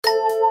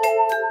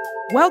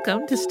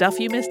Welcome to Stuff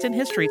You Missed in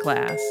History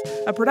Class,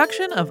 a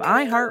production of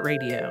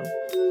iHeartRadio.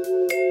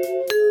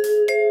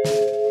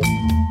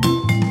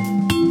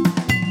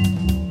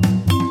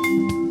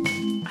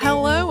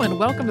 Hello and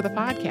welcome to the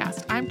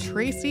podcast. I'm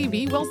Tracy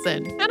V.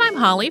 Wilson. And I'm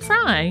Holly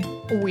Fry.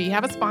 We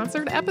have a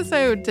sponsored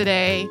episode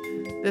today.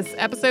 This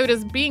episode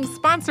is being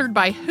sponsored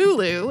by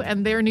Hulu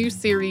and their new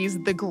series,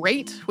 The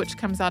Great, which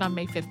comes out on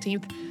May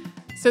 15th.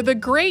 So The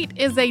Great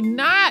is a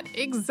not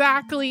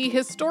exactly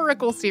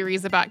historical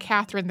series about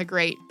Catherine the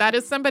Great. That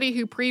is somebody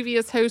who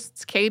previous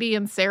hosts Katie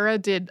and Sarah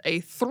did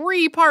a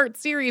 3-part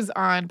series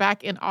on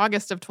back in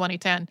August of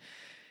 2010.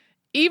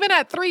 Even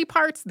at 3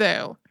 parts,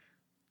 though,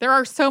 there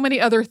are so many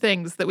other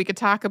things that we could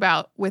talk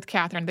about with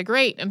Catherine the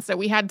Great. And so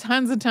we had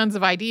tons and tons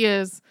of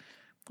ideas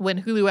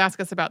when Hulu asked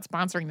us about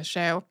sponsoring the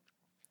show.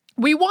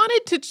 We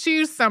wanted to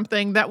choose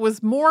something that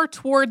was more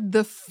toward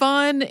the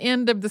fun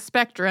end of the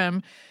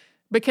spectrum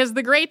because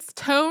The Great's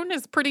tone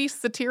is pretty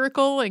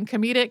satirical and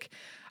comedic.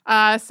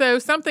 So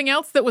something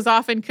else that was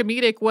often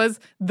comedic was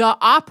the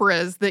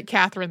operas that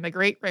Catherine the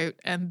Great wrote.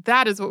 And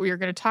that is what we are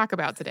going to talk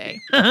about today.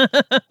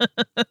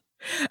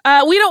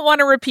 We don't want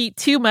to repeat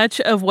too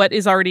much of what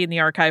is already in the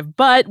archive,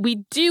 but we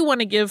do want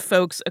to give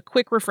folks a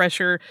quick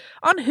refresher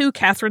on who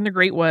Catherine the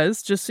Great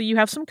was, just so you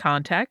have some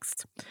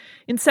context.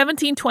 In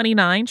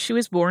 1729, she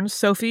was born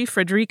Sophie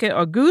Friederike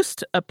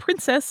Auguste, a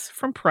princess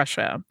from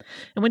Prussia.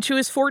 And when she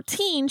was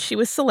 14, she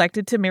was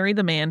selected to marry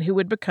the man who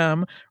would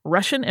become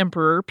Russian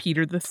Emperor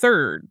Peter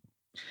III.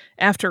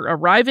 After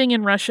arriving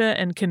in Russia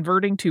and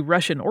converting to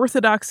Russian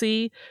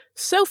Orthodoxy,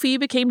 Sophie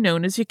became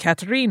known as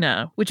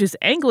Yekaterina, which is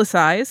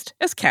anglicized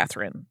as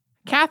Catherine.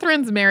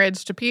 Catherine's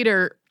marriage to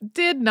Peter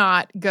did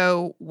not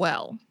go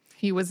well.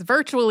 He was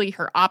virtually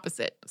her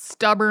opposite,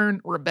 stubborn,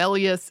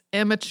 rebellious,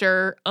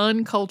 immature,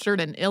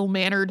 uncultured, and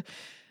ill-mannered,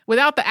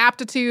 without the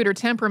aptitude or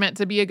temperament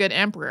to be a good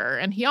emperor.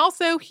 And he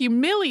also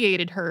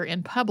humiliated her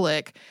in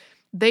public.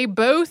 They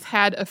both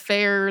had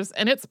affairs,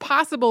 and it's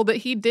possible that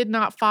he did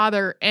not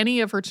father any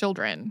of her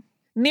children.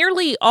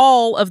 Nearly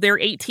all of their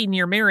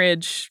 18-year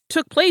marriage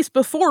took place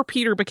before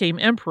Peter became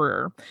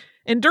emperor,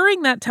 and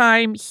during that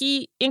time,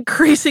 he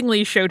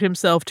increasingly showed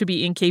himself to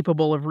be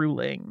incapable of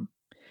ruling.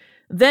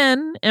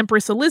 Then,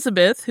 Empress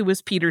Elizabeth, who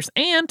was Peter's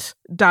aunt,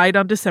 died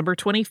on December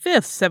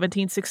 25th,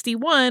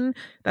 1761.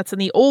 That's in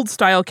the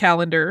old-style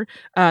calendar.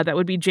 That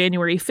would be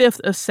January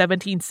 5th of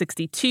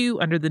 1762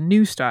 under the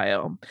new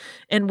style.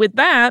 And with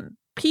that,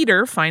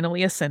 Peter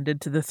finally ascended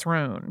to the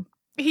throne.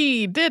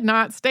 He did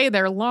not stay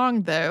there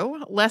long,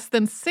 though. Less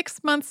than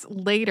 6 months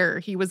later,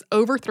 he was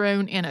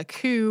overthrown in a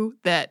coup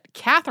that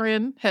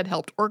Catherine had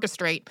helped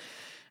orchestrate,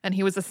 and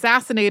he was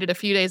assassinated a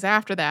few days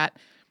after that.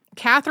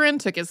 Catherine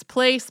took his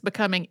place,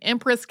 becoming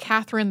Empress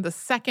Catherine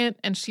II,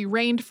 and she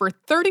reigned for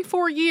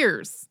 34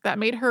 years. That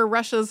made her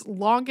Russia's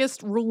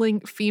longest ruling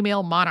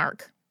female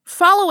monarch.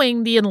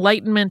 Following the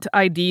Enlightenment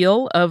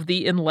ideal of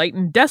the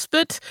enlightened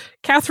despot,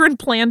 Catherine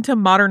planned to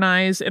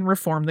modernize and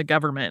reform the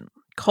government,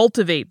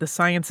 cultivate the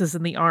sciences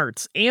and the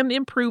arts, and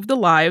improve the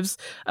lives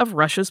of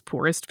Russia's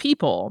poorest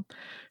people.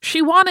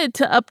 She wanted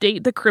to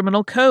update the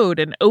criminal code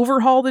and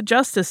overhaul the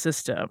justice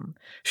system.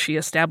 She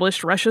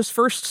established Russia's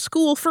first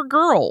school for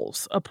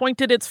girls,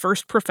 appointed its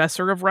first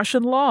professor of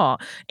Russian law,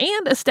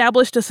 and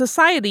established a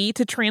society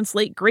to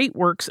translate great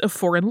works of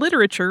foreign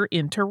literature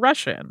into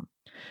Russian.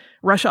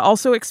 Russia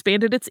also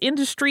expanded its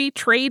industry,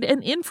 trade,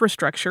 and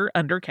infrastructure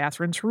under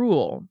Catherine's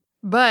rule.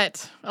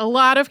 But a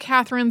lot of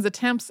Catherine's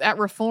attempts at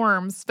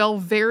reforms fell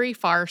very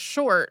far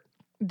short.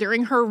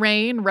 During her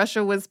reign,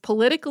 Russia was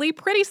politically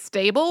pretty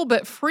stable,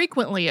 but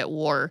frequently at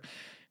war.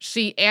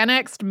 She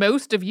annexed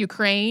most of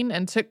Ukraine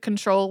and took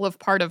control of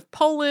part of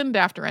Poland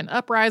after an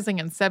uprising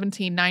in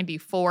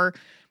 1794.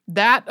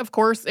 That, of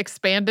course,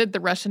 expanded the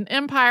Russian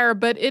Empire,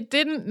 but it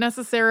didn't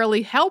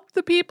necessarily help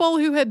the people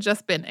who had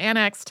just been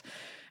annexed.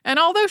 And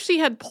although she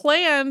had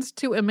planned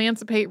to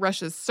emancipate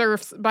Russia's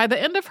serfs, by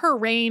the end of her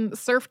reign,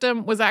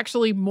 serfdom was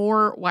actually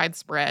more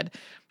widespread.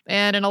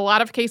 And in a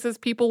lot of cases,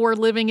 people were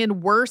living in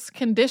worse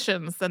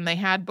conditions than they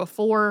had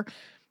before.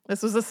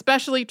 This was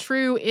especially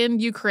true in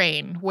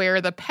Ukraine,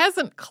 where the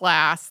peasant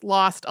class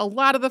lost a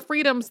lot of the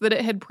freedoms that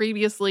it had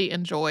previously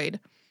enjoyed.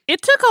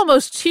 It took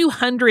almost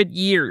 200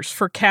 years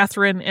for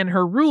Catherine and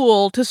her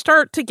rule to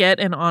start to get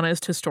an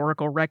honest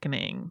historical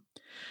reckoning.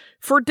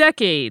 For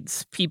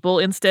decades, people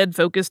instead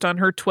focused on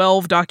her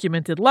 12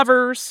 documented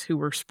lovers, who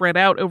were spread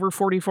out over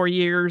 44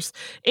 years,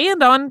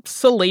 and on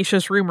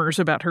salacious rumors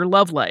about her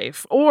love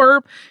life,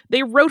 or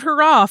they wrote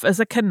her off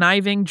as a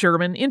conniving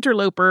German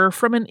interloper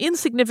from an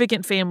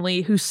insignificant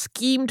family who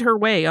schemed her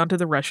way onto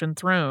the Russian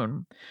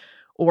throne.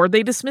 Or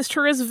they dismissed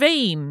her as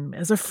vain,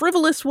 as a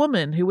frivolous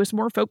woman who was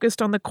more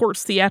focused on the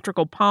court's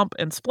theatrical pomp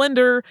and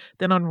splendor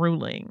than on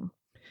ruling.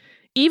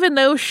 Even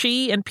though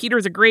she and Peter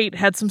the Great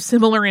had some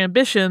similar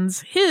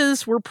ambitions,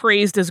 his were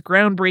praised as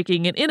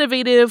groundbreaking and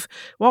innovative,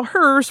 while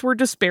hers were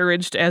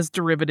disparaged as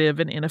derivative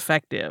and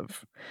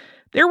ineffective.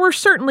 There were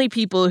certainly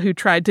people who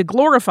tried to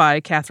glorify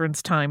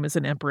Catherine's time as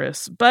an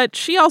empress, but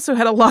she also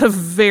had a lot of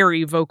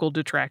very vocal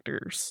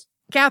detractors.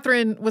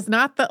 Catherine was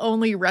not the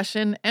only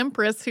Russian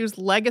empress whose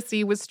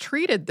legacy was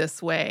treated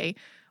this way.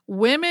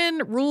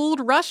 Women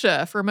ruled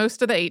Russia for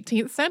most of the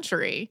 18th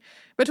century.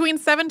 Between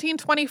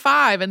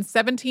 1725 and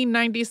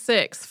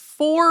 1796,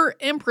 4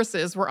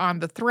 empresses were on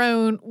the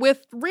throne,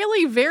 with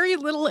really very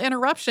little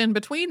interruption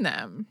between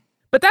them.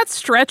 But that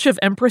stretch of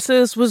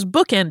empresses was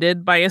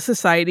bookended by a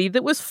society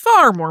that was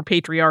far more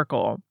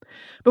patriarchal.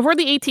 Before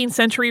the 18th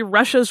century,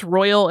 Russia's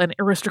royal and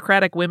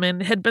aristocratic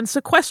women had been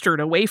sequestered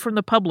away from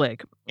the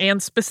public,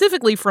 and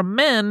specifically from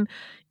men,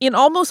 in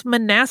almost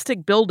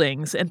monastic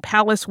buildings and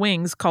palace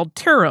wings called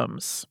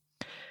terems.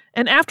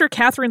 And after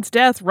Catherine's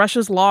death,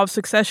 Russia's law of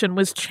succession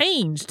was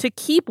changed to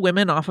keep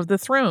women off of the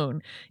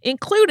throne,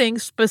 including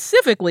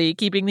specifically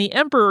keeping the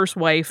emperor's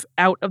wife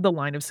out of the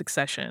line of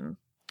succession.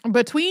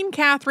 Between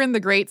Catherine the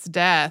Great's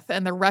death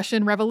and the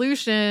Russian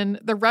Revolution,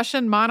 the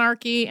Russian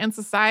monarchy and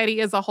society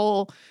as a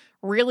whole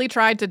really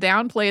tried to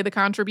downplay the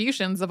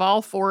contributions of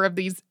all 4 of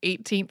these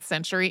 18th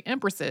century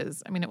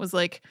empresses. I mean, it was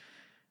like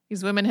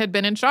these women had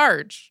been in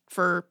charge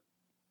for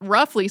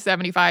roughly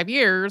 75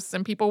 years,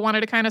 and people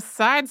wanted to kind of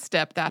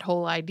sidestep that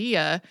whole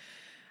idea.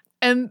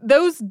 And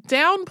those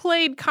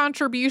downplayed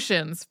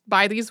contributions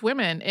by these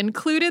women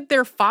included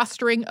their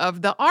fostering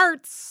of the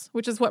arts,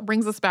 which is what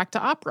brings us back to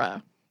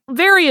opera.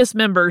 Various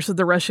members of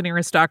the Russian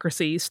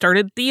aristocracy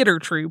started theater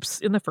troupes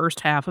in the first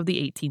half of the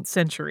 18th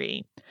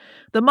century.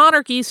 The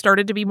monarchy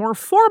started to be more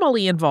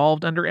formally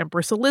involved under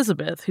Empress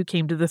Elizabeth, who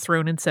came to the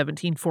throne in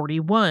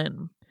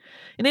 1741.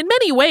 And in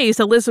many ways,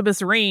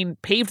 Elizabeth's reign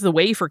paved the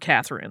way for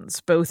Catherine's,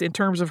 both in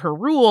terms of her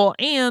rule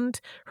and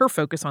her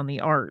focus on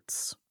the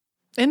arts.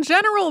 In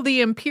general, the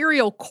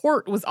imperial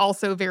court was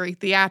also very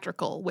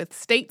theatrical, with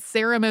state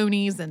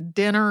ceremonies and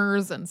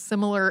dinners and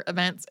similar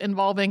events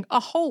involving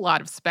a whole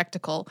lot of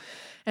spectacle,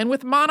 and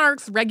with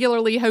monarchs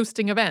regularly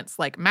hosting events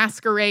like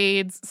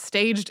masquerades,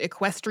 staged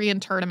equestrian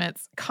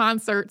tournaments,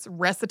 concerts,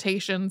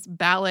 recitations,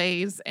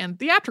 ballets, and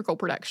theatrical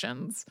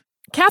productions.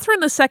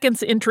 Catherine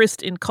II's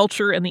interest in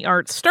culture and the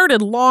arts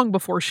started long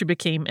before she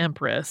became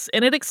empress,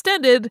 and it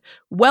extended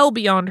well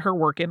beyond her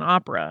work in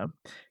opera.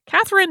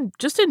 Catherine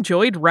just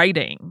enjoyed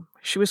writing.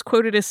 She was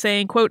quoted as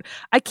saying, quote,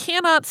 "I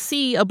cannot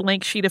see a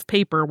blank sheet of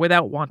paper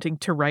without wanting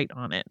to write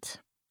on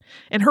it."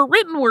 And her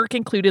written work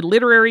included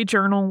literary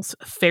journals,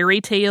 fairy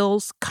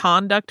tales,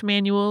 conduct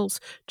manuals,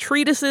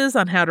 treatises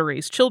on how to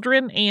raise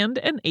children, and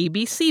an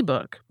ABC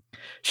book.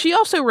 She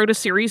also wrote a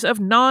series of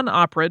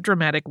non-opera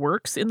dramatic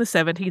works in the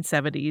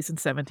 1770s and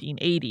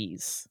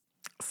 1780s.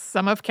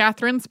 Some of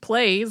Catherine's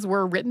plays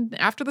were written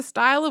after the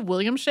style of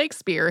William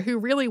Shakespeare, who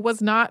really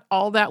was not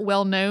all that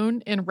well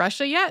known in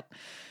Russia yet.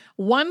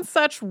 One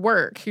such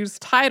work, whose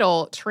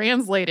title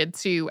translated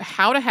to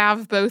How to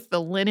Have Both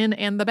the Linen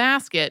and the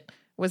Basket,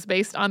 was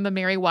based on The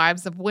Merry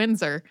Wives of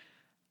Windsor.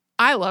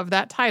 I love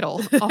that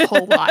title a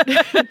whole lot.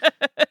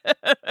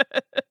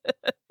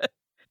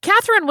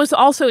 Catherine was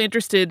also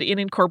interested in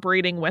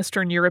incorporating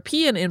Western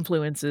European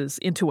influences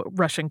into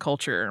Russian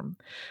culture.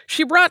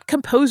 She brought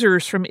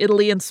composers from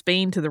Italy and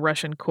Spain to the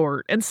Russian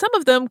court, and some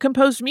of them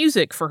composed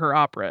music for her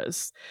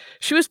operas.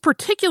 She was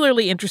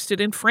particularly interested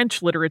in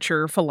French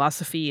literature,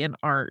 philosophy, and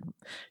art.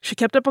 She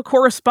kept up a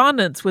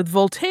correspondence with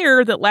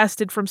Voltaire that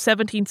lasted from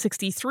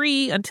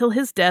 1763 until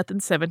his death in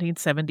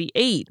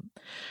 1778.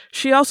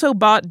 She also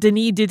bought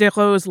Denis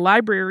Diderot's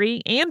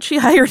library, and she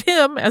hired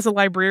him as a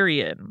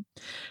librarian.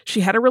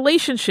 She had a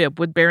relationship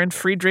with Baron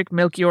Friedrich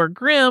Melchior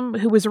Grimm,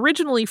 who was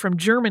originally from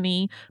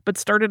Germany, but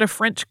started a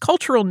French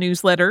cultural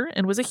newsletter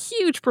and was a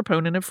huge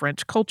proponent of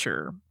French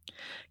culture.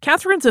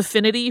 Catherine's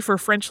affinity for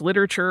French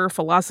literature,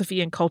 philosophy,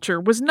 and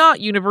culture was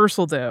not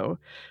universal, though.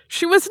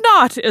 She was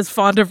not as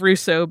fond of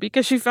Rousseau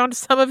because she found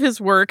some of his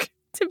work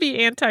to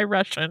be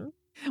anti-Russian.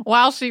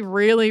 While she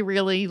really,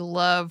 really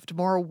loved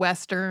more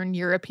Western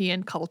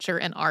European culture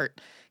and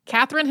art,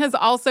 Catherine has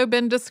also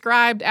been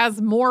described as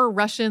more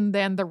Russian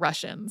than the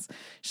Russians.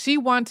 She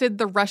wanted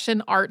the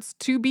Russian arts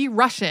to be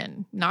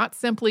Russian, not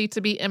simply to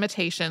be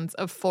imitations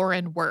of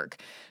foreign work.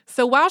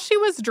 So while she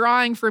was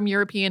drawing from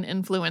European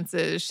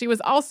influences, she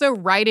was also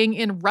writing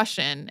in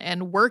Russian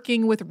and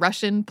working with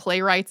Russian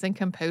playwrights and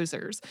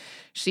composers.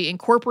 She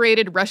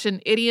incorporated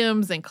Russian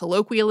idioms and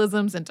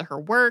colloquialisms into her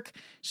work.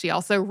 She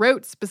also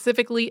wrote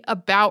specifically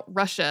about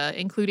Russia,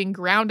 including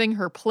grounding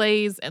her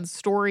plays and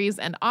stories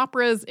and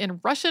operas in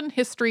Russian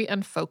history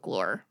and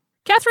folklore.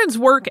 Catherine's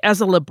work as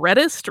a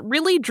librettist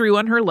really drew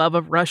on her love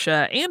of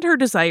Russia and her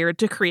desire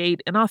to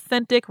create an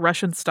authentic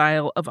Russian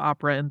style of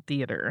opera and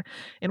theater.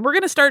 And we're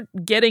going to start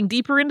getting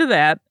deeper into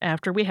that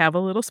after we have a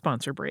little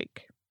sponsor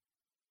break.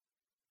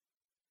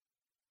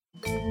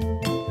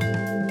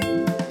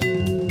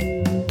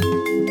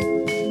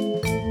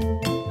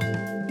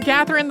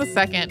 Catherine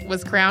II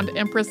was crowned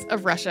Empress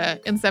of Russia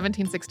in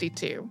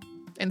 1762.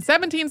 In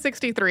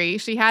 1763,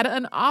 she had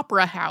an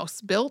opera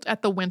house built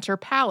at the Winter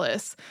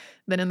Palace.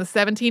 Then in the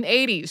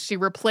 1780s, she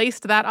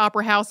replaced that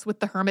opera house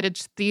with the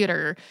Hermitage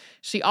Theater.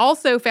 She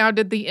also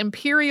founded the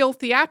Imperial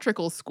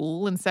Theatrical School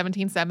in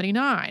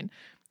 1779.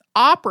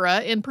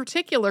 Opera, in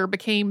particular,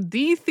 became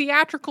the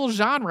theatrical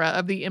genre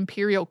of the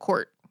imperial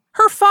court.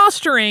 Her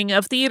fostering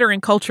of theater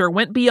and culture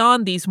went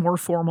beyond these more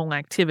formal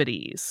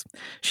activities.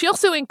 She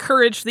also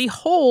encouraged the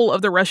whole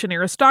of the Russian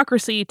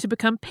aristocracy to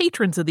become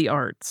patrons of the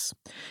arts.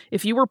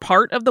 If you were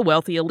part of the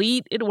wealthy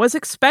elite, it was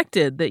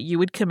expected that you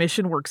would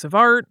commission works of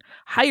art,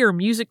 hire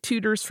music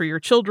tutors for your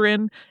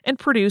children, and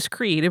produce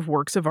creative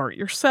works of art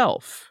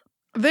yourself.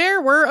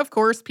 There were, of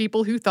course,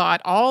 people who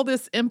thought all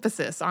this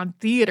emphasis on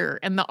theater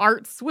and the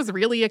arts was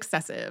really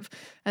excessive,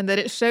 and that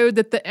it showed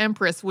that the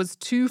Empress was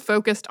too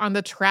focused on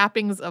the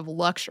trappings of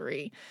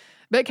luxury.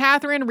 But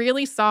Catherine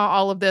really saw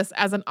all of this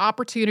as an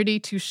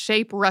opportunity to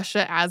shape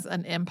Russia as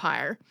an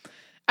empire.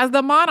 As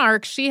the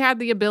monarch, she had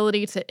the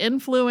ability to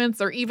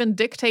influence or even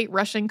dictate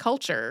Russian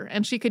culture,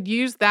 and she could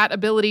use that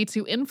ability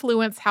to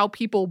influence how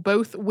people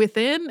both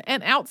within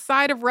and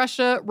outside of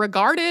Russia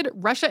regarded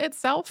Russia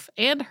itself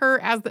and her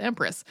as the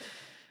Empress.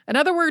 In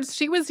other words,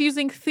 she was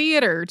using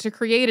theater to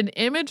create an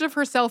image of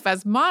herself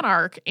as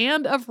monarch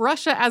and of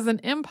Russia as an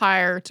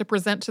empire to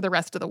present to the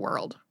rest of the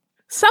world.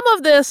 Some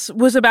of this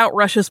was about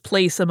Russia's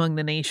place among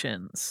the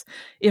nations.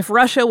 If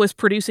Russia was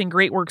producing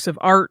great works of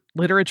art,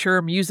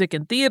 literature, music,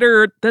 and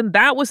theater, then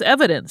that was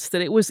evidence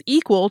that it was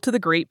equal to the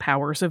great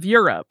powers of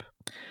Europe.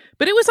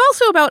 But it was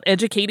also about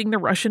educating the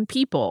Russian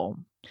people.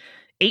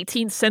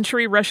 18th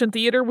century Russian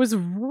theater was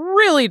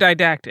really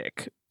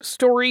didactic.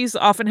 Stories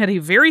often had a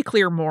very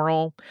clear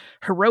moral.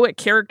 Heroic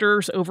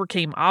characters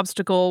overcame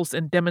obstacles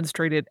and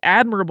demonstrated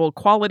admirable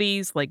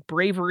qualities like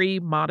bravery,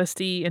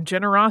 modesty, and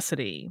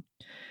generosity.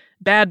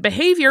 Bad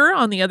behavior,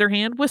 on the other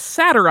hand, was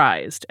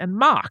satirized and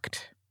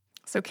mocked.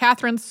 So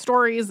Catherine's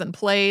stories and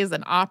plays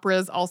and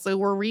operas also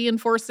were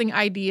reinforcing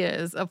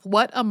ideas of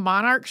what a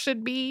monarch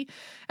should be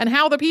and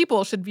how the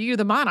people should view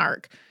the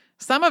monarch.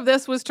 Some of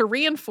this was to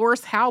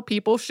reinforce how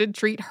people should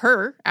treat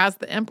her as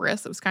the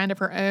Empress. It was kind of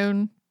her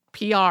own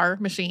PR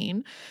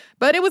machine.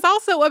 But it was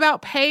also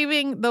about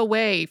paving the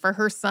way for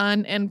her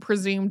son and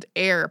presumed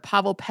heir,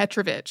 Pavel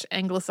Petrovich,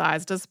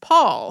 anglicized as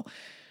Paul.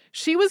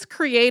 She was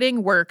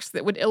creating works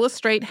that would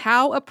illustrate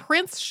how a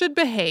prince should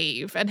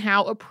behave and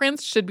how a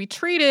prince should be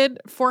treated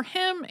for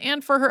him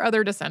and for her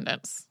other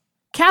descendants.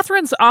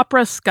 Catherine's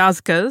opera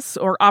skazkas,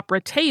 or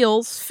opera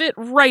tales, fit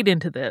right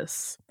into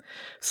this.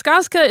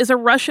 Skazka is a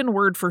Russian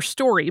word for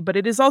story, but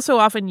it is also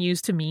often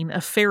used to mean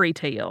a fairy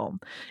tale.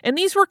 And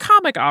these were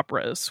comic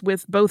operas,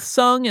 with both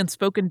sung and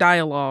spoken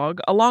dialogue,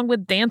 along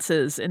with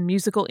dances and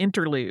musical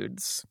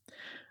interludes.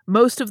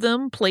 Most of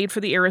them played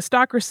for the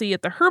aristocracy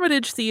at the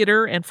Hermitage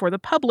Theater and for the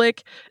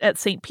public at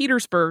St.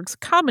 Petersburg's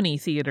Comedy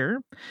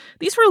Theater.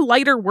 These were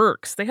lighter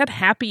works. They had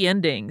happy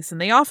endings, and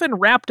they often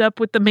wrapped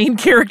up with the main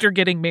character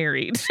getting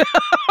married.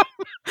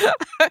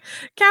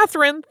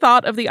 Catherine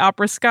thought of the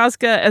opera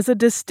skazka as a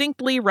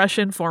distinctly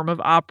Russian form of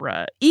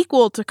opera,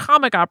 equal to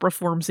comic opera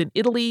forms in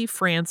Italy,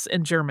 France,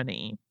 and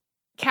Germany.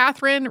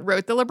 Catherine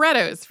wrote the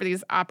librettos for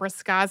these opera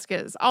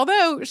skazkas,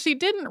 although she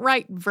didn't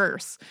write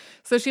verse,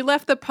 so she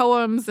left the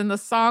poems and the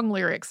song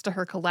lyrics to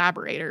her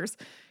collaborators.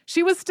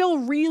 She was still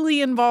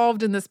really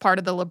involved in this part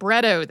of the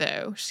libretto,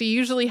 though. She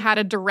usually had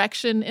a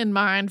direction in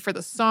mind for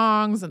the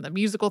songs and the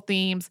musical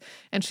themes,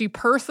 and she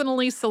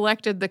personally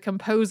selected the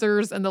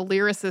composers and the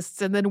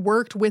lyricists and then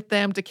worked with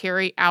them to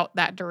carry out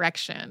that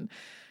direction.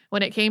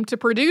 When it came to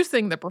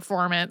producing the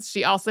performance,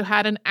 she also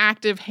had an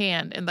active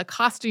hand in the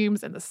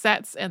costumes and the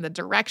sets and the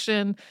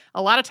direction.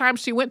 A lot of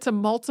times she went to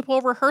multiple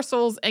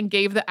rehearsals and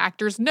gave the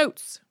actors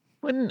notes.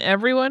 Wouldn't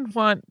everyone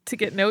want to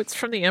get notes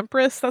from the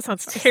Empress? That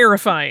sounds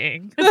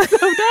terrifying. It so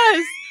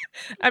does.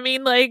 I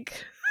mean,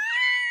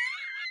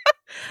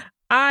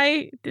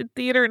 I did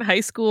theater in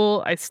high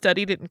school. I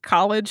studied it in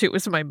college. It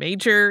was my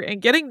major.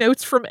 And getting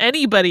notes from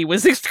anybody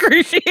was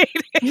excruciating.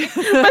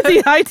 But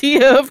the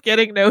idea of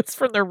getting notes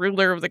from the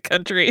ruler of the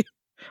country.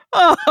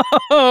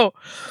 Oh!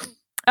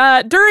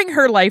 During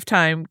her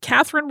lifetime,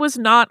 Catherine was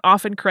not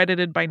often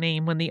credited by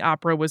name when the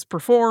opera was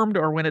performed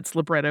or when its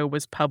libretto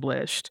was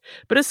published.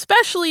 But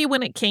especially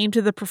when it came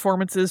to the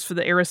performances for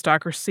the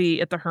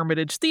aristocracy at the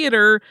Hermitage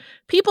Theater,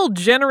 people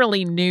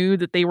generally knew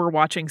that they were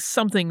watching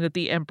something that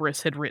the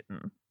Empress had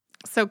written.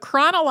 So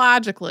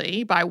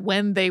chronologically, by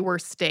when they were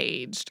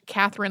staged,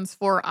 Catherine's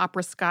 4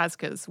 opera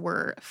skazkas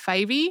were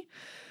Fyvie,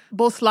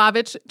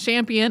 Boleslavich,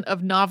 Champion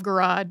of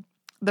Novgorod,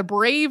 The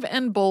Brave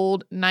and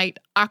Bold Knight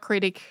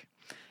Akredik,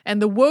 and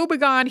The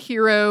Woebegone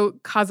Hero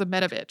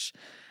Kazimedovich.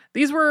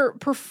 These were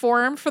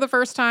performed for the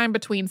first time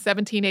between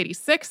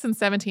 1786 and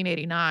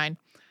 1789.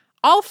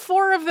 All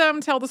 4 of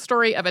them tell the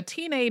story of a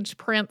teenage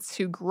prince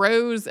who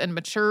grows and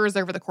matures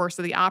over the course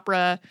of the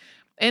opera.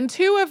 In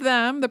 2 of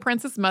them, the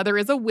prince's mother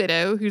is a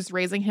widow who's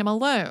raising him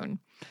alone.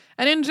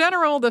 And in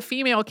general, the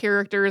female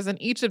characters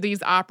in each of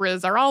these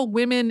operas are all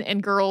women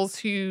and girls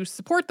who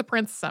support the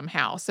prince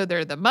somehow. So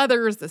they're the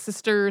mothers, the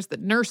sisters, the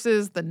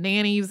nurses, the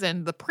nannies,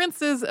 and the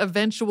prince's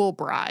eventual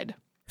bride.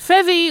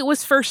 Fyvie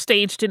was first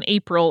staged in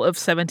April of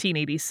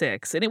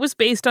 1786, and it was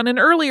based on an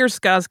earlier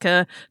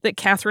skazka that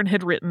Catherine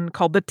had written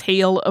called The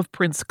Tale of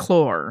Prince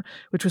Chlor,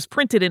 which was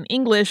printed in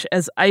English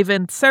as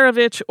Ivan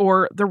Tsarevich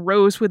or The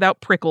Rose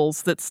Without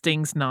Prickles That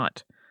Stings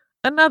Not.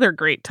 Another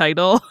great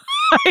title.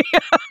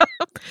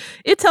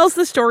 It tells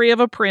the story of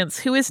a prince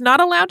who is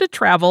not allowed to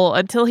travel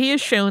until he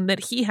has shown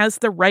that he has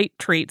the right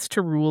traits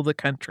to rule the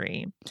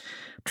country.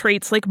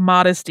 Traits like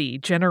modesty,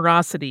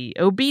 generosity,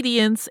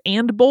 obedience,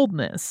 and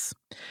boldness.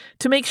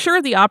 To make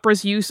sure the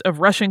opera's use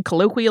of Russian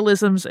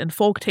colloquialisms and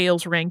folk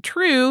tales rang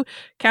true,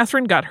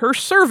 Catherine got her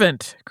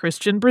servant,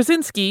 Christian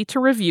Brzezinski,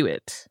 to review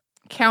it.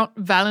 Count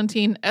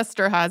Valentin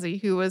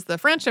Esterhazy, who was the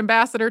French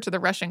ambassador to the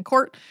Russian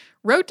court,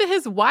 wrote to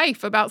his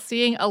wife about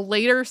seeing a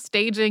later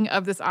staging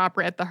of this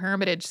opera at the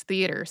Hermitage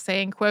Theater,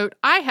 saying, quote,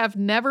 "I have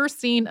never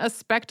seen a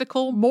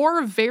spectacle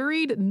more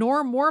varied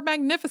nor more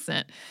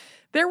magnificent.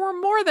 There were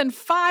more than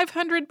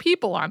 500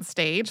 people on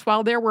stage,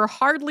 while there were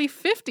hardly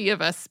 50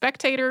 of us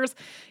spectators,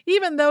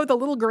 even though the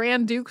little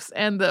Grand Dukes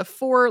and the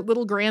 4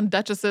 little Grand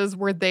Duchesses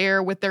were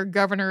there with their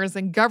governors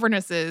and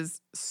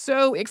governesses.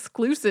 So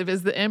exclusive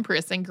is the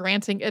Empress in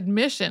granting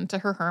admission to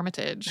her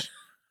hermitage."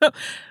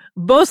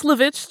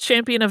 Boslevich,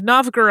 Champion of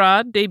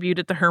Novgorod, debuted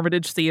at the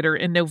Hermitage Theater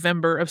in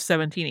November of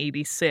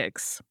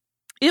 1786.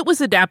 It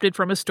was adapted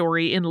from a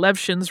story in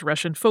Levshin's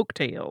Russian folk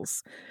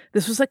tales.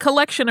 This was a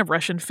collection of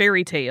Russian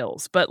fairy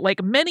tales, but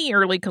like many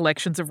early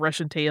collections of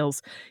Russian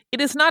tales,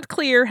 it is not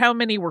clear how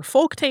many were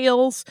folk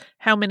tales,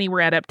 how many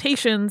were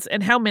adaptations,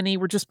 and how many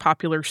were just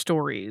popular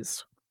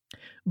stories.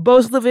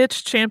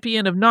 Boslevich,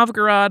 Champion of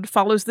Novgorod,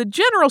 follows the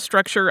general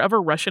structure of a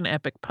Russian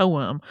epic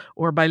poem,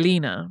 or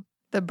bailina.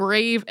 The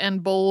brave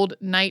and bold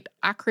Knight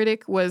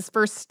Acritic was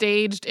first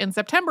staged in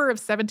September of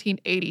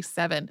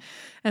 1787,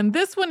 and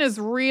this one is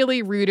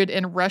really rooted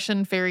in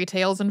Russian fairy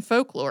tales and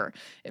folklore.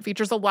 It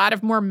features a lot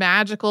of more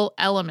magical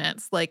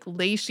elements like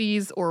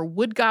lachies or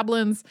wood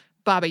goblins,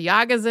 Baba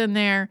Yaga's in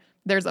there.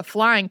 There's a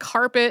flying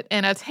carpet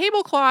and a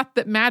tablecloth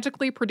that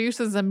magically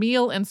produces a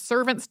meal and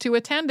servants to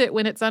attend it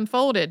when it's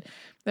unfolded.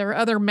 There are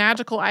other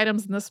magical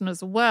items in this one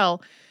as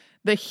well.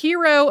 The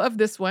hero of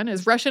this one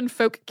is Russian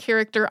folk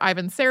character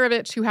Ivan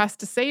Tsarevich, who has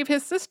to save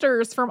his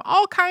sisters from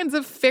all kinds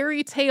of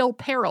fairy tale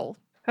peril.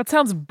 That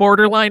sounds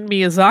borderline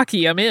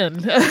Miyazaki. I'm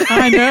in.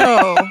 I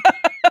know.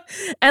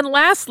 And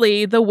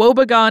lastly, the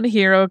woebegone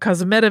hero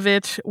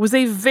Kazimedovich was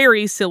a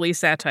very silly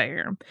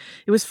satire.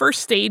 It was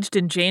first staged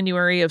in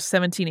January of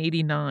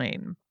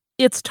 1789.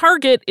 Its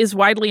target is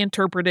widely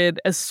interpreted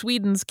as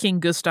Sweden's King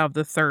Gustav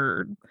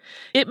III.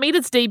 It made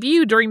its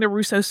debut during the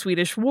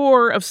Russo-Swedish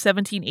War of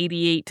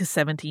 1788 to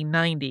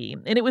 1790,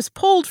 and it was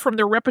pulled from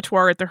the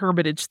repertoire at the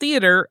Hermitage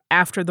Theater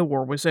after the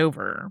war was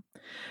over.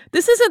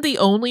 This isn't the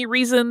only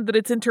reason that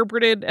it's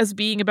interpreted as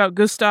being about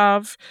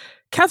Gustav.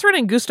 Catherine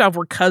and Gustav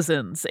were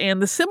cousins,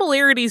 and the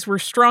similarities were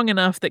strong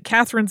enough that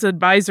Catherine's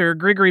advisor,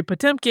 Grigory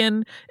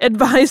Potemkin,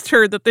 advised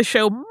her that the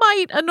show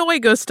might annoy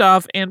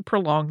Gustav and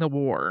prolong the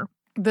war.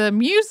 The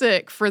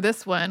music for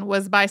this one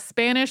was by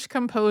Spanish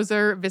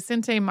composer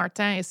Vicente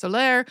Martín y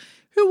Soler,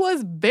 who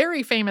was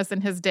very famous in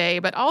his day,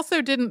 but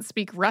also didn't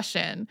speak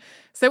Russian.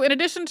 So in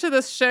addition to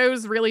the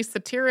show's really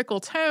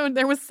satirical tone,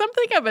 there was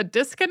something of a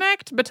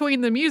disconnect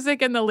between the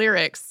music and the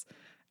lyrics.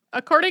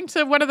 According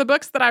to one of the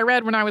books that I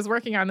read when I was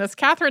working on this,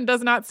 Catherine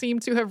does not seem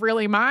to have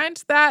really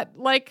minded that,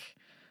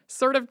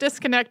 sort of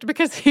disconnect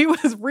because he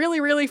was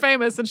really, really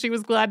famous and she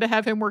was glad to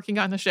have him working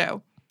on the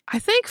show. I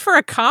think for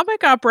a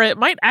comic opera, it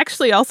might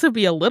actually also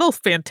be a little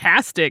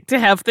fantastic to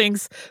have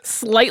things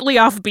slightly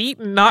offbeat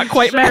and not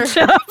quite match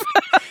up.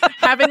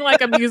 Having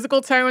a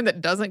musical tone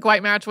that doesn't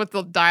quite match what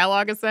the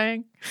dialogue is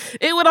saying.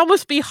 It would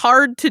almost be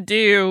hard to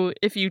do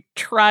if you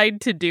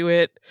tried to do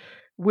it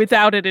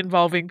without it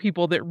involving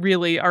people that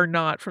really are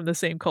not from the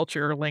same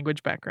culture or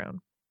language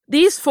background.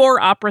 These 4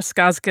 opera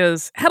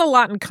skazkas had a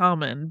lot in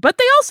common, but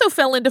they also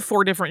fell into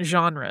 4 different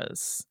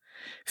genres.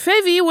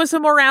 Fevi was a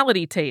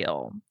morality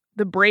tale.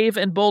 The brave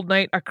and bold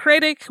knight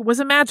Acritic was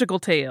a magical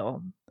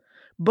tale.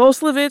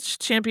 Boslevich,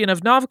 Champion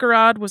of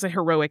Novgorod, was a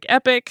heroic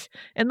epic,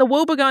 and the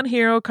woebegone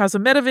hero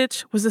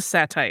Kazimedovich was a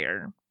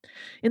satire.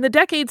 In the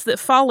decades that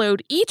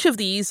followed, each of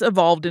these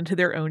evolved into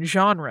their own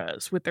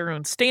genres, with their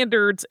own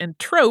standards and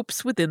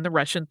tropes within the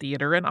Russian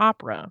theater and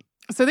opera.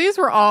 So these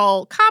were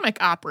all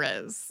comic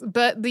operas,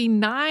 but the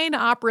 9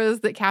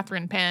 operas that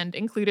Catherine penned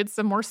included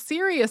some more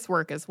serious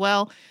work as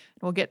well.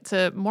 We'll get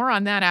to more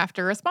on that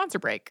after a sponsor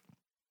break.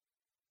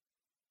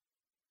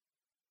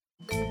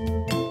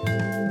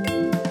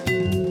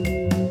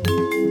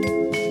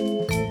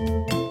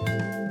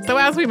 So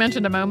as we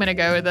mentioned a moment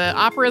ago, the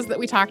operas that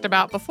we talked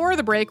about before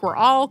the break were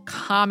all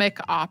comic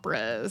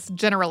operas,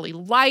 generally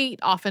light,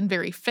 often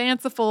very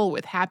fanciful,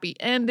 with happy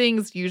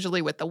endings,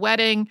 usually with the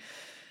wedding.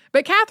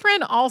 But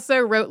Catherine also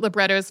wrote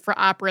librettos for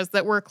operas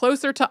that were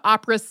closer to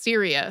opera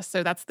seria,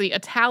 so that's the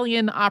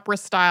Italian opera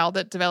style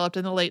that developed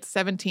in the late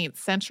 17th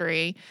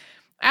century.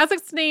 As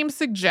its name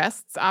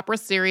suggests, opera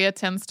seria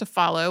tends to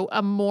follow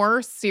a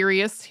more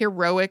serious,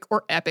 heroic,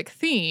 or epic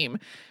theme.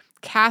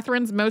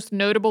 Catherine's most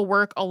notable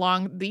work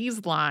along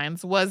these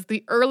lines was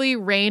the early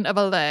Reign of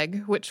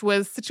Oleg, which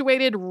was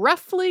situated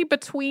roughly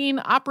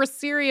between opera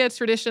seria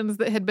traditions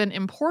that had been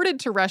imported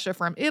to Russia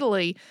from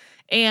Italy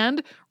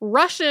and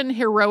Russian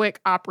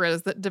heroic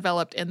operas that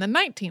developed in the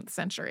 19th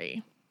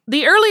century.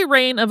 The early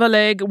reign of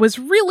Oleg was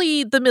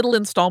really the middle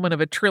installment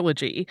of a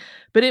trilogy,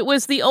 but it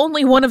was the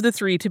only one of the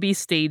three to be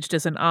staged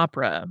as an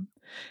opera.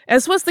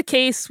 As was the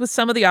case with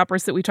some of the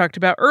operas that we talked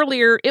about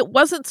earlier, it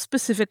wasn't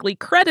specifically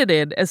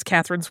credited as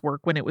Catherine's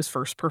work when it was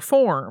first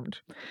performed.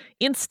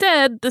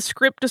 Instead, the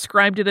script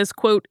described it as,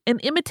 quote, an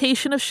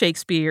imitation of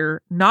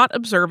Shakespeare, not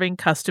observing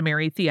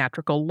customary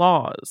theatrical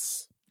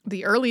laws.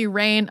 The Early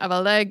Reign of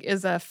Oleg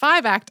is a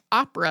 5-act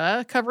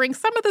opera covering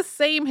some of the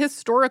same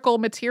historical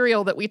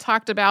material that we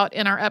talked about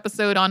in our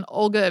episode on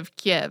Olga of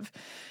Kiev.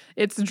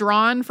 It's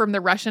drawn from the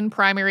Russian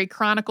Primary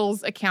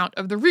Chronicles account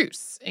of the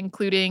Rus,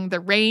 including the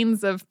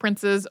reigns of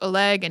Princes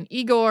Oleg and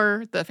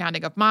Igor, the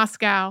founding of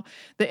Moscow,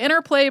 the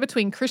interplay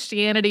between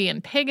Christianity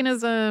and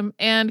paganism,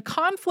 and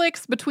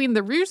conflicts between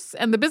the Rus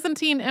and the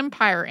Byzantine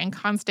Empire in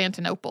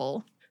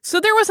Constantinople. So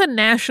there was a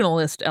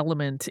nationalist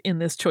element in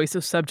this choice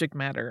of subject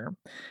matter.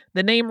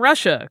 The name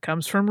Russia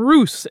comes from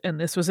Rus, and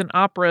this was an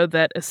opera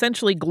that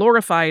essentially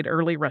glorified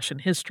early Russian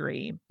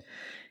history.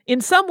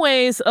 In some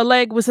ways,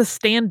 Oleg was a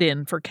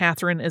stand-in for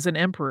Catherine as an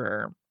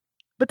emperor.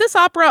 But this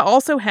opera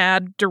also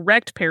had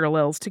direct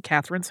parallels to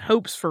Catherine's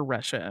hopes for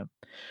Russia.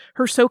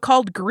 Her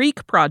so-called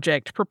Greek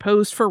project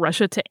proposed for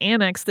Russia to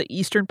annex the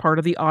eastern part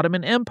of the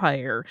Ottoman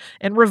Empire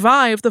and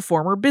revive the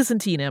former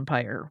Byzantine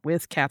Empire,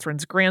 with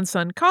Catherine's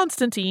grandson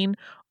Constantine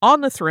on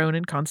the throne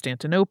in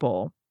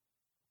Constantinople.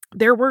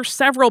 There were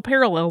several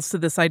parallels to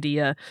this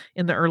idea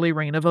in the early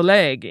reign of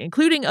Oleg,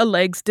 including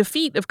Oleg's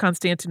defeat of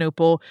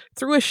Constantinople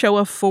through a show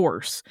of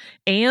force,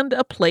 and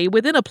a play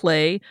within a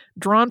play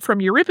drawn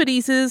from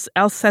Euripides'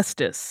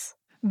 Alcestis.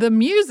 The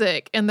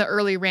music in the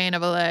early reign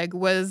of Oleg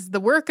was the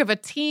work of a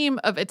team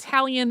of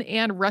Italian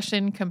and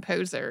Russian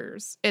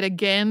composers. It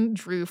again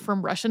drew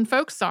from Russian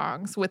folk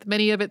songs, with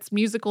many of its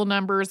musical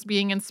numbers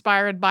being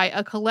inspired by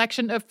a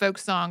collection of folk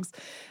songs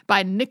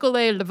by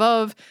Nikolai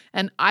Lvov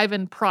and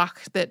Ivan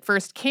Proch that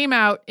first came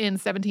out in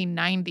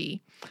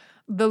 1790.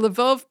 The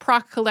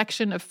Lvov-Proch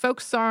collection of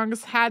folk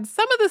songs had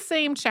some of the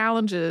same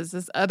challenges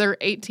as other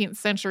 18th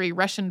century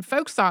Russian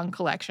folk song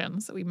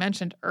collections that we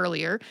mentioned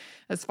earlier,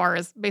 as far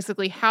as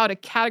basically how to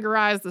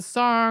categorize the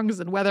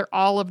songs and whether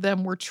all of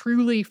them were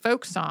truly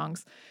folk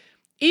songs.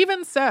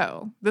 Even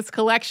so, this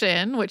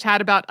collection, which had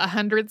about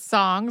 100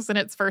 songs in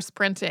its first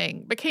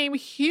printing, became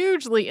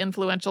hugely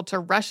influential to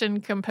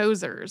Russian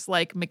composers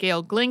like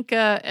Mikhail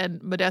Glinka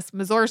and Modest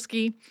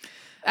Mussorgsky,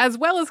 as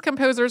well as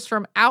composers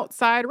from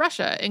outside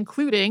Russia,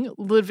 including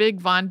Ludwig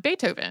van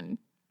Beethoven.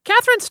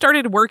 Catherine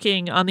started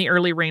working on the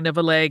early reign of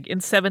Oleg in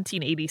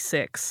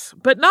 1786,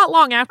 but not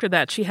long after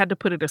that she had to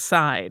put it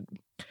aside.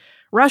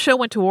 Russia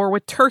went to war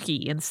with Turkey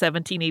in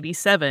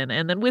 1787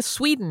 and then with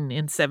Sweden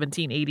in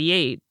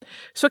 1788,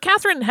 so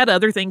Catherine had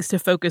other things to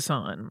focus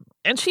on.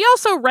 And she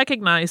also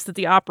recognized that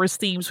the opera's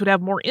themes would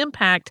have more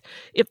impact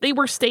if they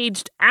were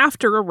staged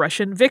after a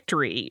Russian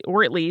victory,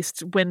 or at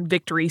least when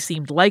victory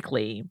seemed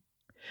likely.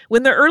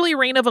 When the early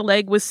reign of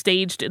Oleg was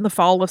staged in the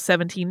fall of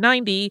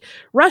 1790,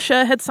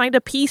 Russia had signed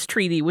a peace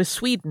treaty with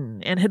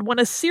Sweden and had won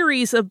a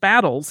series of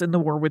battles in the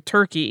war with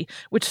Turkey,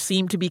 which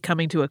seemed to be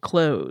coming to a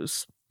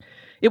close.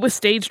 It was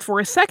staged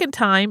for a second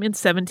time in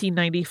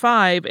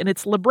 1795, and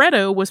its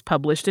libretto was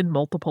published in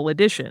multiple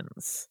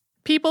editions.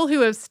 People who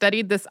have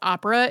studied this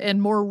opera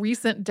in more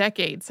recent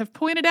decades have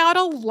pointed out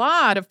a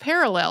lot of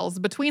parallels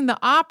between the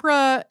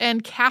opera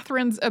and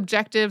Catherine's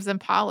objectives and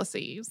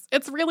policies.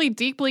 It's really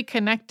deeply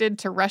connected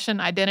to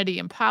Russian identity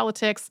and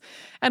politics,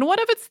 and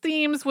one of its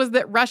themes was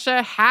that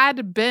Russia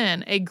had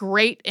been a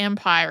great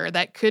empire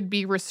that could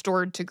be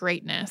restored to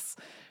greatness.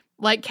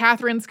 Like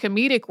Catherine's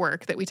comedic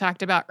work that we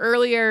talked about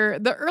earlier,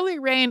 the early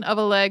reign of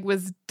Oleg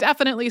was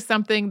definitely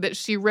something that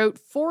she wrote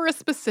for a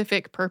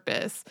specific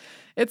purpose.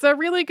 It's a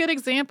really good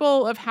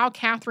example of how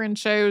Catherine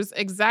chose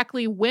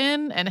exactly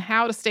when and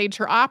how to stage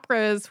her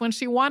operas when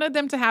she wanted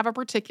them to have a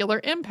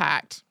particular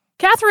impact.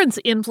 Catherine's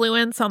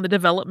influence on the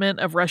development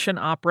of Russian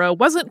opera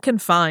wasn't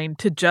confined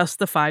to just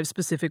the 5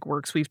 specific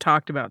works we've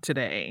talked about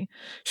today.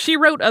 She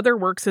wrote other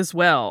works as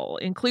well,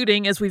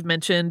 including, as we've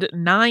mentioned,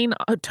 9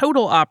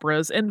 total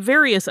operas and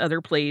various other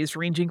plays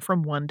ranging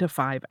from 1 to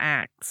 5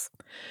 acts.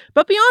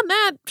 But beyond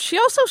that, she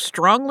also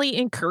strongly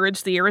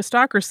encouraged the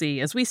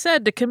aristocracy, as we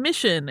said, to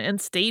commission and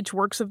stage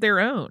works of their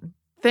own.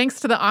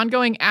 Thanks to the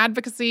ongoing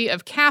advocacy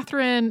of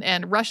Catherine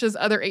and Russia's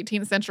other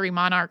 18th century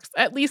monarchs,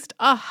 at least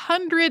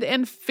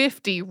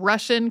 150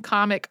 Russian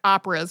comic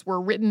operas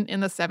were written in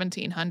the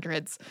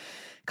 1700s.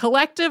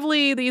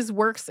 Collectively, these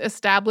works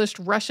established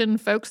Russian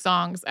folk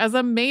songs as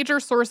a major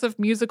source of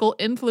musical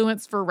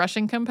influence for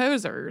Russian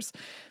composers.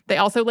 They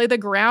also lay the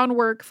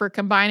groundwork for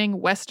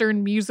combining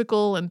Western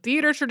musical and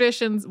theater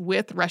traditions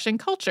with Russian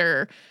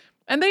culture.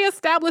 And they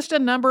established a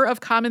number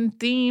of common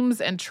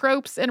themes and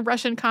tropes in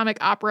Russian comic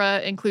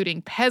opera,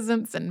 including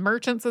peasants and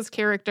merchants as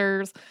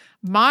characters,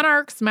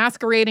 monarchs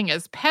masquerading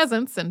as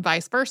peasants and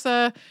vice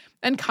versa,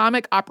 and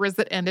comic operas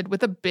that ended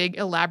with a big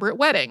elaborate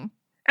wedding.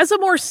 As a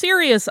more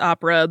serious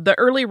opera, the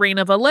early reign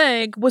of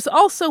Oleg was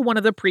also one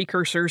of the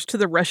precursors to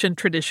the Russian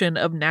tradition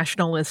of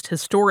nationalist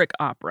historic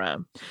opera.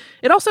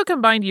 It also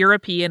combined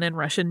European and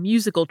Russian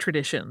musical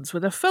traditions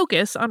with a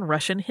focus on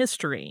Russian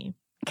history.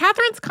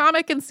 Catherine's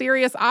comic and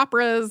serious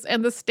operas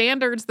and the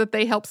standards that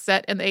they helped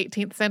set in the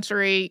 18th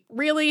century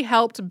really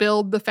helped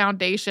build the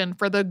foundation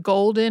for the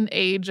golden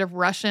age of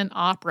Russian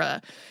opera.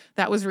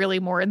 That was really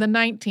more in the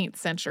 19th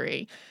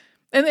century.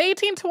 In the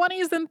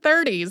 1820s and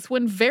 30s,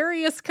 when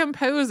various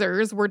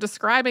composers were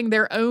describing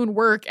their own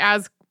work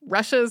as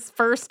Russia's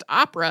first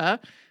opera,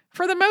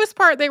 for the most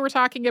part, they were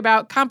talking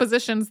about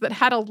compositions that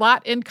had a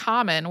lot in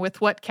common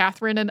with what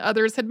Catherine and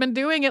others had been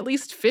doing at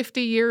least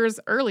 50 years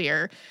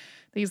earlier.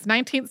 These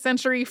 19th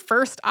century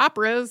first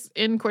operas,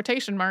 in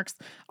quotation marks,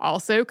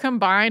 also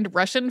combined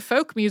Russian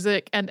folk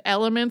music and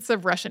elements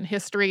of Russian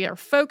history or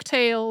folk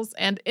tales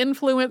and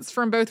influence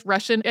from both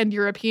Russian and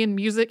European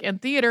music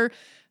and theater,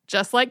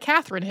 just like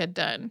Catherine had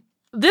done.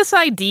 This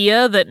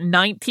idea that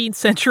 19th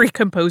century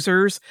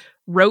composers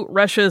wrote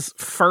Russia's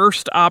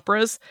first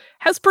operas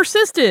has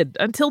persisted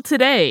until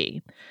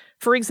today.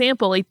 For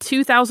example, a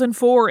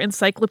 2004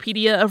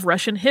 Encyclopedia of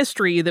Russian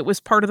History that was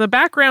part of the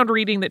background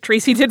reading that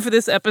Tracy did for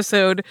this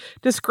episode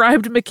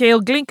described Mikhail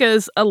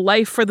Glinka's A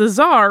Life for the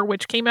Tsar,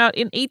 which came out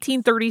in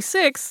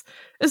 1836,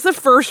 as the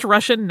first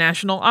Russian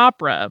national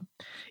opera.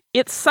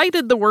 It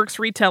cited the work's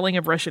retelling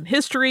of Russian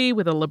history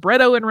with a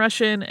libretto in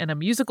Russian and a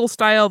musical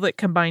style that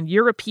combined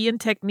European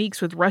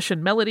techniques with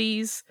Russian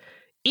melodies,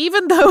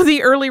 even though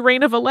the early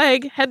reign of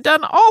Oleg had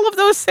done all of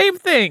those same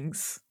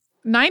things.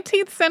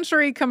 19th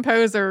century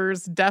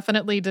composers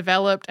definitely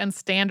developed and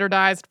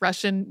standardized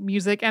Russian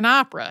music and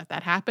opera.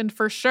 That happened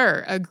for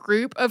sure. A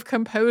group of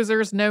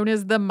composers known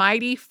as the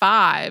Mighty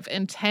Five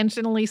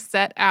intentionally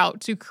set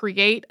out to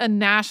create a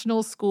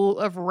national school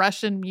of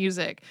Russian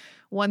music,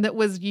 one that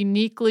was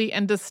uniquely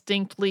and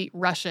distinctly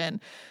Russian.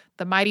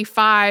 The Mighty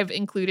Five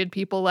included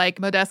people like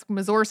Modest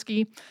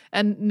Mussorgsky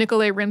and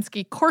Nikolai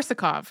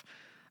Rimsky-Korsakov.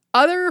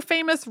 Other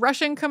famous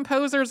Russian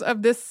composers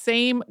of this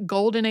same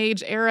Golden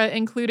Age era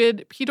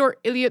included Fyodor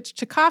Ilyich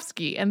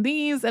Tchaikovsky, and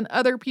these and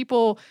other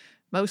people,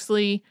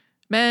 mostly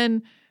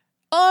men,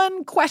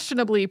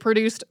 unquestionably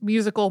produced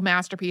musical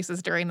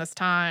masterpieces during this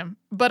time.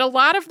 But a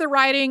lot of the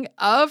writing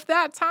of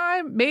that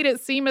time made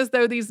it seem as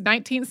though these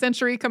 19th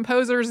century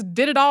composers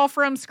did it all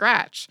from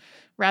scratch,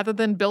 rather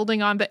than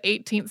building on the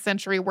 18th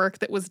century work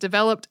that was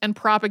developed and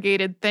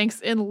propagated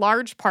thanks in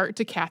large part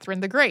to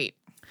Catherine the Great.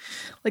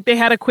 Like they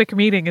had a quick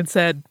meeting and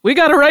said, we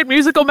got to write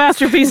musical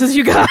masterpieces,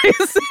 you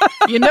guys.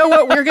 You know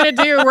what we're going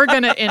to do? We're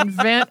going to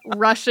invent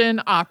Russian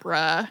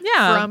opera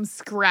from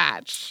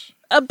scratch.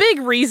 A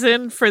big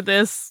reason for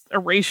this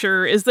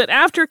erasure is that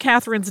after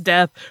Catherine's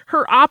death,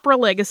 her opera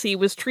legacy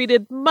was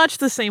treated much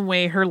the same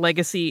way her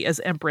legacy as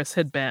empress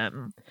had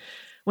been.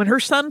 When her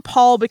son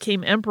Paul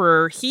became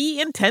emperor, he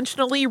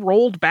intentionally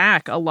rolled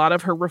back a lot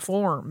of her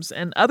reforms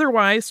and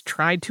otherwise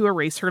tried to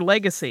erase her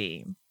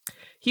legacy.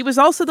 He was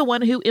also the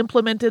one who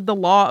implemented the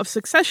law of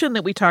succession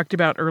that we talked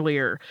about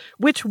earlier,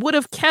 which would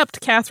have kept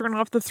Catherine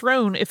off the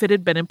throne if it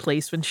had been in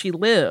place when she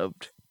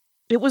lived.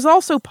 It was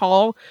also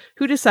Paul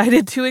who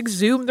decided to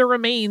exhume the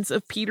remains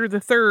of Peter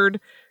III,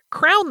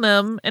 crown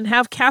them, and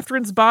have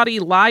Catherine's body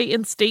lie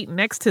in state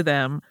next to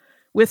them,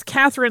 with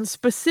Catherine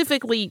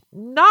specifically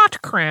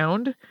not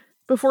crowned,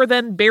 before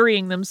then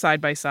burying them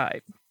side by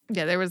side.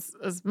 Yeah, there was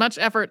as much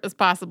effort as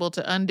possible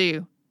to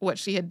undo what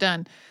she had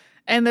done.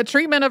 And the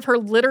treatment of her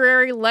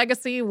literary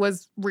legacy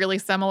was really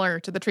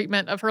similar to the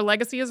treatment of her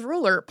legacy as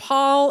ruler.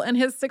 Paul and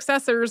his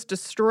successors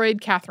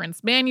destroyed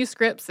Catherine's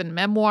manuscripts and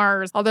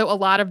memoirs, although a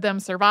lot of them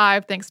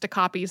survived thanks to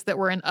copies that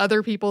were in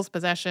other people's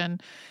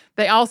possession.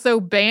 They also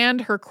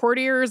banned her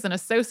courtiers and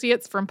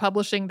associates from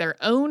publishing their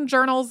own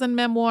journals and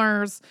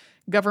memoirs.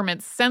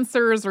 Government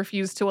censors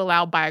refused to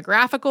allow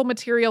biographical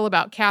material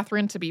about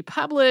Catherine to be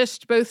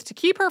published, both to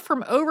keep her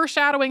from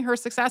overshadowing her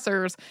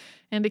successors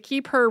and to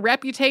keep her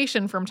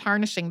reputation from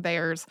tarnishing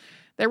theirs.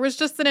 There was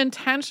just an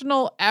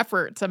intentional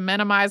effort to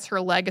minimize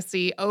her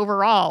legacy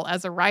overall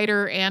as a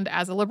writer and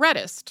as a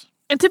librettist.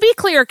 And to be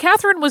clear,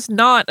 Catherine was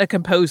not a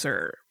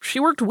composer. She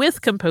worked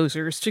with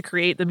composers to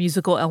create the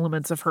musical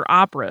elements of her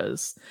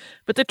operas.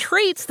 But the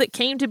traits that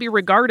came to be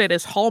regarded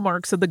as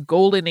hallmarks of the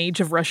golden age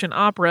of Russian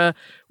opera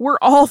were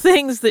all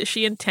things that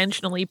she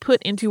intentionally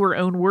put into her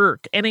own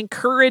work and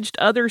encouraged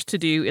others to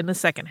do in the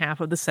second half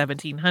of the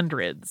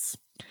 1700s.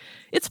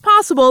 It's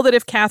possible that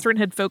if Catherine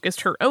had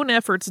focused her own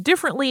efforts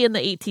differently in the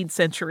 18th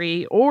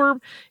century, or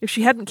if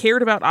she hadn't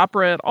cared about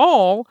opera at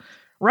all,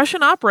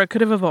 Russian opera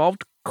could have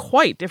evolved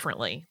quite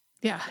differently.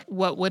 Yeah,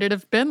 what would it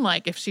have been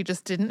like if she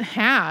just didn't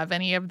have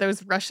any of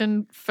those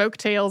Russian folk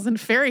tales and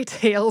fairy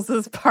tales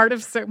as part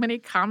of so many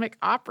comic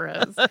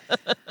operas?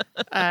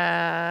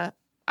 I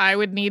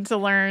would need to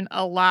learn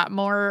a lot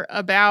more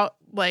about,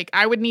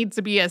 I would need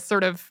to be a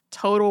sort of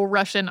total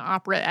Russian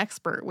opera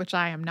expert, which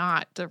I am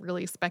not, to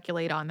really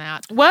speculate on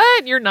that.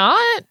 What? You're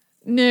not?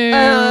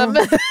 No.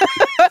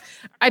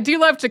 I do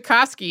love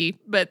Tchaikovsky,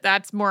 but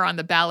that's more on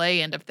the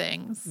ballet end of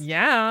things.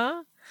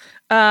 Yeah.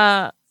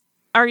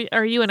 Are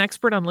you an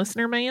expert on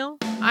listener mail?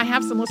 I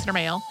have some listener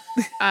mail.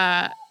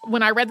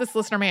 When I read this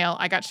listener mail,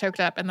 I got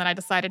choked up, and then I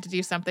decided to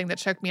do something that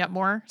choked me up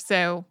more.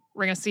 So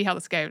we're going to see how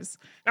this goes.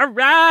 All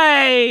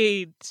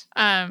right.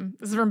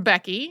 This is from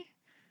Becky.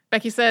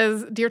 Becky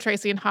says, Dear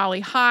Tracy and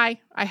Holly, hi.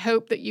 I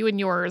hope that you and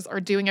yours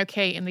are doing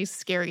okay in these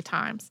scary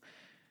times.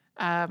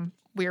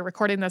 We are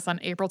recording this on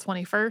April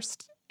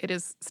 21st. It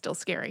is still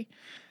scary.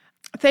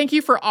 Thank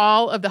you for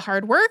all of the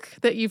hard work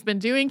that you've been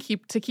doing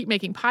to keep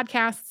making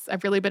podcasts.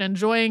 I've really been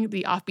enjoying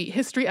the offbeat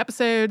history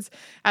episodes,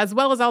 as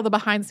well as all the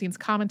behind-the-scenes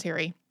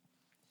commentary.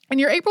 In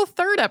your April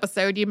 3rd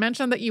episode, you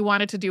mentioned that you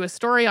wanted to do a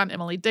story on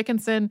Emily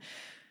Dickinson,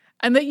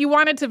 and that you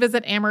wanted to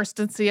visit Amherst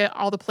and see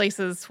all the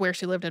places where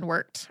she lived and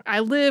worked. I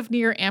live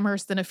near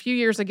Amherst, and a few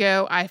years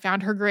ago, I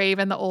found her grave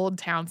in the Old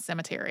Town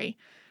Cemetery.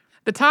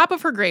 The top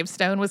of her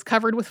gravestone was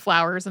covered with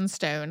flowers and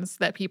stones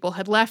that people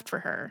had left for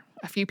her.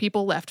 A few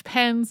people left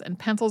pens and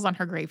pencils on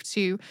her grave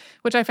too,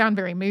 which I found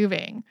very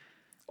moving.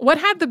 What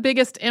had the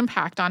biggest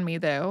impact on me,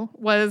 though,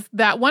 was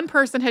that one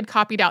person had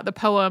copied out the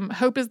poem,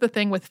 Hope is the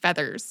Thing with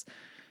Feathers,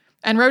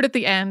 and wrote at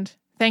the end,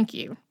 thank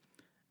you.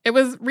 It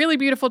was really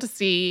beautiful to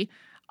see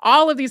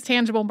all of these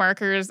tangible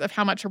markers of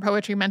how much her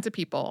poetry meant to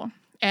people.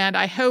 And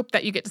I hope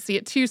that you get to see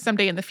it too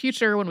someday in the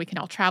future when we can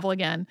all travel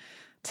again.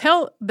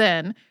 Till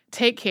then,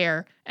 take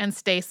care and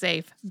stay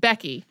safe.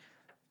 Becky.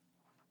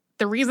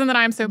 The reason that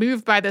I'm so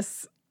moved by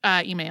this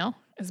email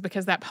is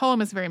because that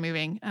poem is very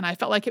moving, and I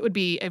felt like it would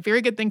be a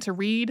very good thing to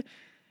read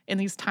in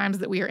these times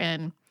that we are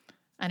in.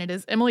 And it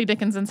is Emily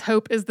Dickinson's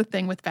Hope is the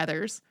Thing with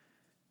Feathers.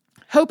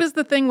 Hope is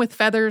the thing with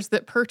feathers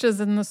that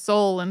perches in the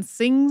soul and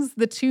sings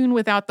the tune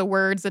without the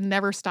words and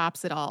never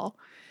stops at all.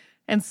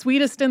 And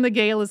sweetest in the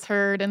gale is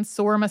heard, and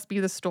sore must be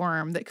the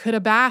storm that could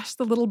abash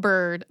the little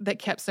bird that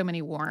kept so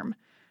many warm.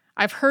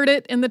 I've heard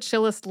it in the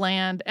chillest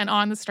land and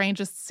on the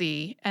strangest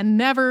sea, and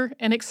never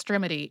in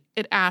extremity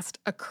it asked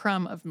a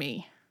crumb of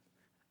me.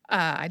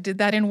 I did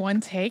that in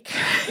one take.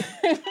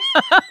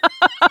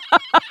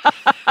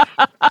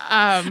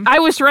 I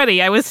was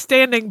ready. I was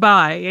standing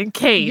by in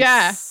case.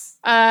 Yes.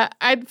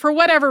 For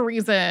whatever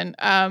reason,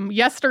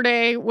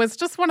 yesterday was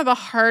just one of the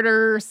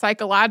harder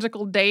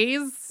psychological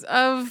days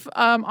of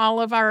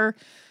all of our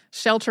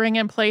sheltering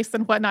in place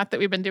and whatnot that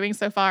we've been doing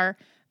so far.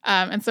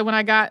 And so when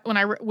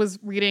I was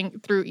reading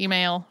through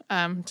email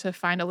to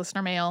find a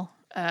listener mail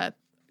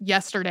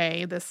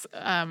yesterday, this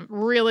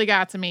really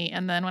got to me.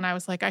 And then when I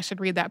was like, I should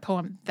read that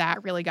poem,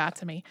 that really got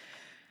to me.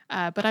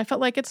 But I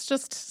felt like it's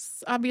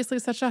just obviously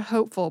such a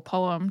hopeful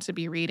poem to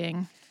be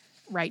reading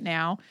right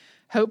now.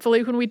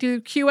 Hopefully, when we do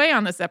QA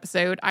on this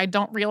episode, I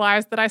don't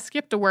realize that I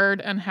skipped a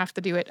word and have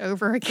to do it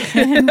over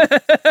again.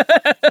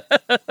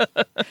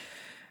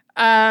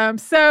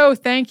 So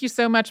thank you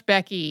so much,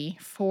 Becky,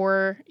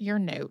 for your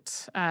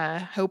note.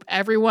 Hope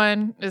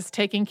everyone is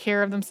taking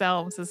care of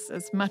themselves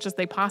as much as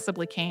they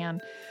possibly can.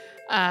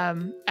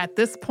 At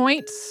this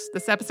point,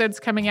 this episode's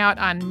coming out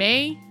on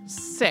May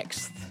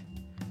 6th.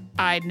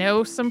 I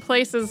know some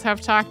places have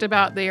talked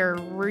about their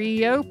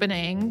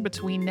reopening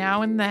between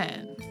now and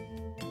then.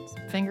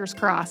 Fingers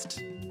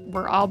crossed,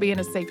 we're all being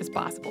as safe as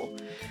possible.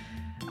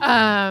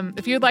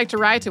 If you'd like to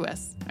write to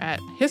us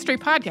at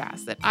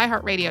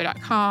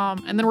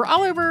historypodcast@iheartradio.com, and then we're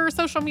all over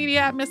social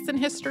media at Missed in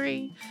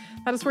History.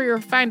 That is where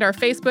you'll find our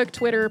Facebook,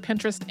 Twitter,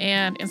 Pinterest,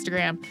 and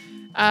Instagram.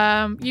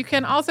 You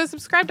can also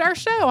subscribe to our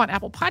show on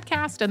Apple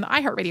Podcast and the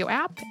iHeartRadio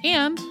app,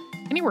 and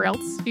anywhere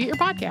else you get your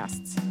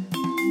podcasts.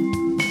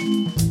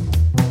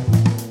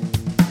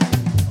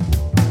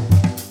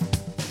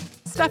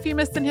 Stuff You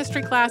Missed in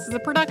History Class is a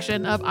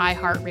production of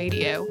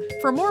iHeartRadio.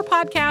 For more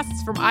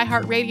podcasts from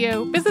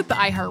iHeartRadio, visit the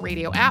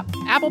iHeartRadio app,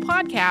 Apple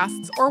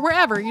Podcasts, or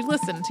wherever you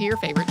listen to your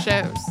favorite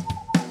shows.